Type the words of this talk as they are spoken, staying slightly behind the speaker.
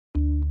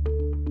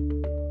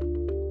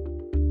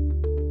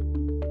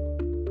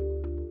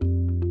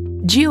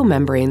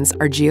Geomembranes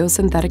are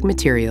geosynthetic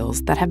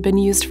materials that have been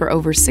used for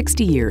over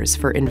 60 years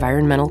for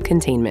environmental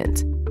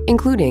containment,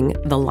 including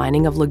the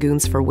lining of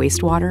lagoons for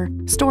wastewater,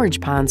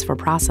 storage ponds for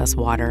process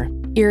water,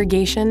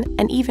 irrigation,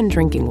 and even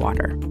drinking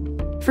water.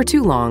 For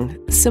too long,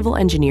 civil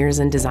engineers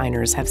and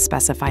designers have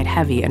specified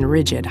heavy and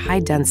rigid,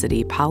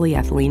 high-density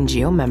polyethylene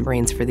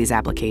geomembranes for these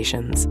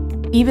applications,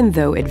 even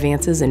though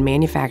advances in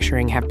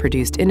manufacturing have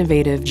produced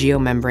innovative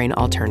geomembrane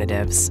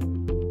alternatives.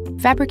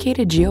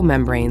 Fabricated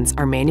geomembranes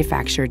are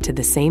manufactured to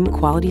the same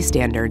quality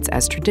standards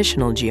as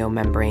traditional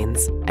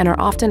geomembranes and are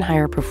often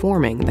higher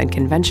performing than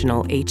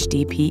conventional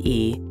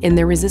HDPE in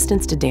their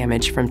resistance to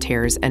damage from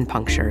tears and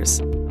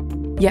punctures.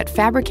 Yet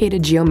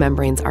fabricated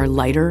geomembranes are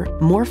lighter,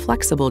 more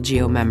flexible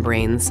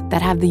geomembranes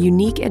that have the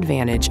unique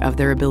advantage of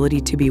their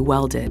ability to be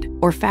welded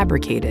or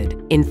fabricated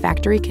in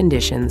factory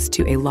conditions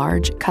to a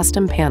large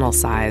custom panel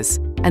size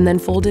and then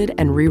folded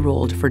and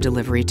re-rolled for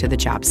delivery to the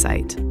job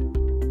site.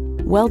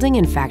 Welding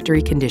in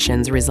factory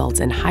conditions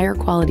results in higher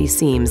quality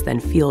seams than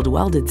field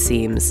welded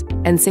seams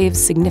and saves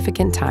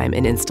significant time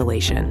in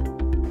installation.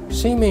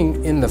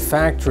 Seaming in the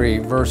factory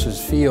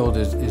versus field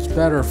is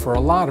better for a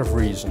lot of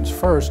reasons.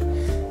 First,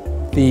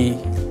 the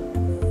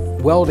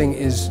welding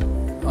is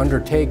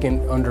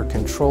undertaken under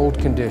controlled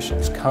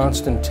conditions,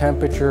 constant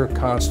temperature,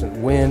 constant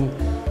wind,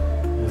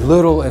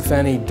 little if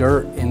any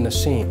dirt in the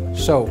seam.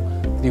 So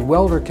the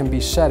welder can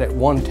be set at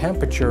one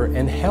temperature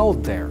and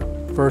held there.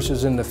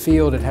 Versus in the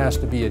field, it has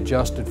to be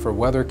adjusted for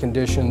weather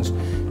conditions,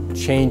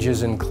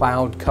 changes in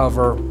cloud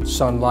cover,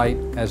 sunlight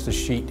as the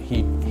sheet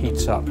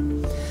heats up.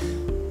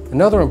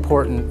 Another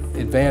important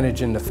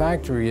advantage in the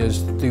factory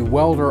is the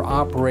welder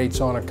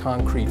operates on a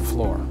concrete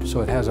floor, so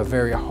it has a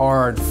very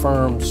hard,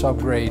 firm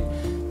subgrade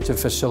to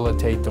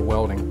facilitate the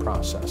welding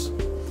process.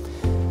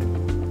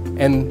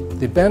 And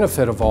the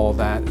benefit of all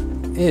that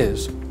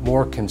is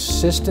more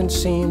consistent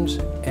seams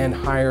and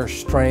higher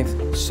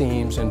strength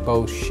seams in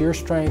both shear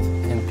strength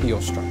and peel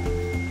strength.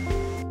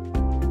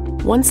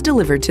 Once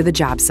delivered to the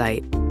job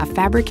site, a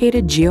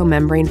fabricated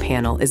geomembrane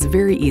panel is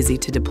very easy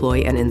to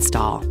deploy and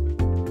install.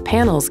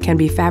 Panels can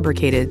be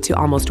fabricated to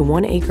almost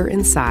 1 acre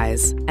in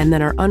size and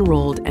then are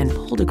unrolled and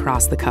pulled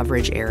across the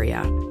coverage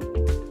area.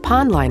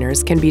 Pond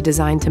liners can be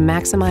designed to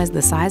maximize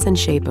the size and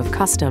shape of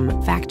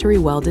custom factory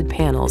welded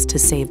panels to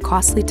save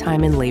costly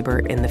time and labor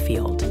in the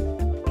field.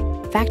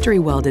 Factory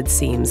welded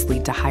seams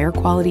lead to higher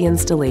quality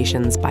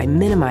installations by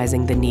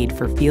minimizing the need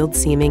for field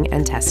seaming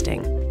and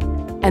testing.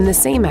 And the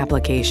same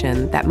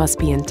application that must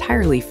be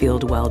entirely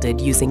field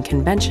welded using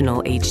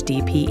conventional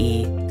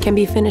HDPE can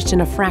be finished in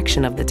a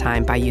fraction of the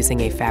time by using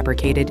a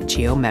fabricated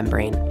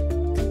geomembrane.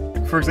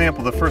 For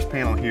example, the first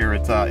panel here,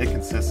 it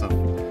consists of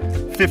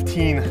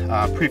 15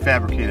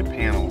 prefabricated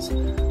panels,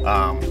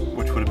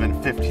 which would have been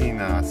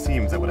 15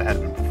 seams that would have had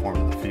to been performed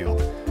in the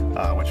field,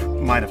 which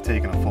might have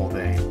taken a full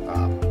day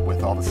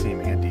with all the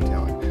seaming and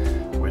detailing,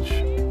 which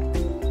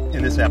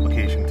in this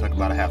application took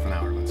about a half an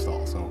hour to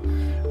install. So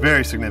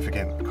very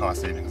significant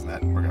cost savings in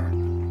that regard.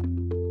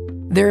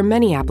 There are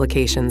many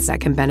applications that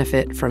can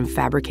benefit from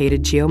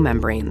fabricated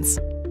geomembranes: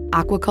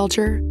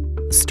 aquaculture,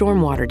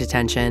 stormwater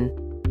detention,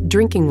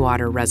 drinking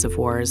water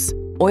reservoirs,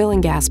 oil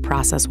and gas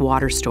process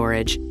water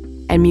storage,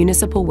 and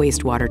municipal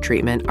wastewater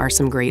treatment are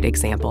some great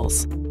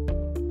examples.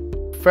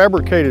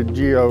 Fabricated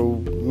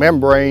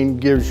geomembrane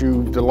gives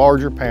you the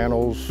larger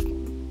panels,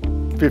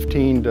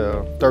 15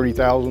 to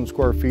 30,000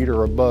 square feet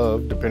or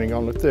above, depending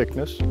on the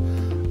thickness.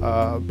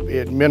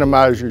 It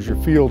minimizes your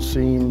field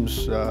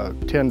seams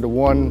 10 to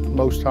 1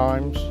 most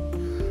times,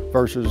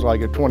 versus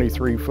like a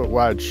 23-foot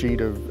wide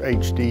sheet of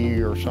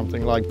HD or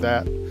something like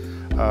that.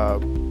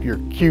 Your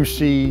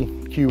QC,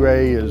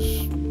 QA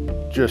is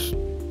just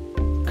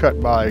cut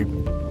by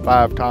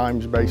 5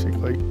 times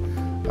basically.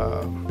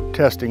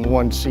 Testing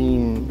 1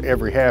 seam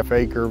every half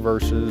acre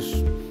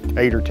versus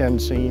 8 or 10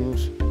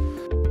 seams.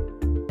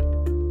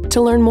 To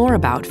learn more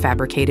about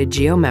fabricated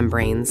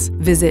geomembranes,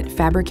 visit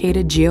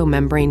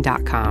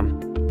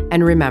fabricatedgeomembrane.com.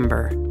 And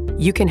remember,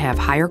 you can have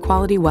higher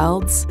quality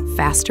welds,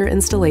 faster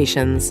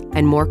installations,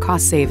 and more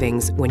cost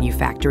savings when you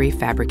factory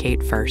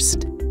fabricate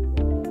first.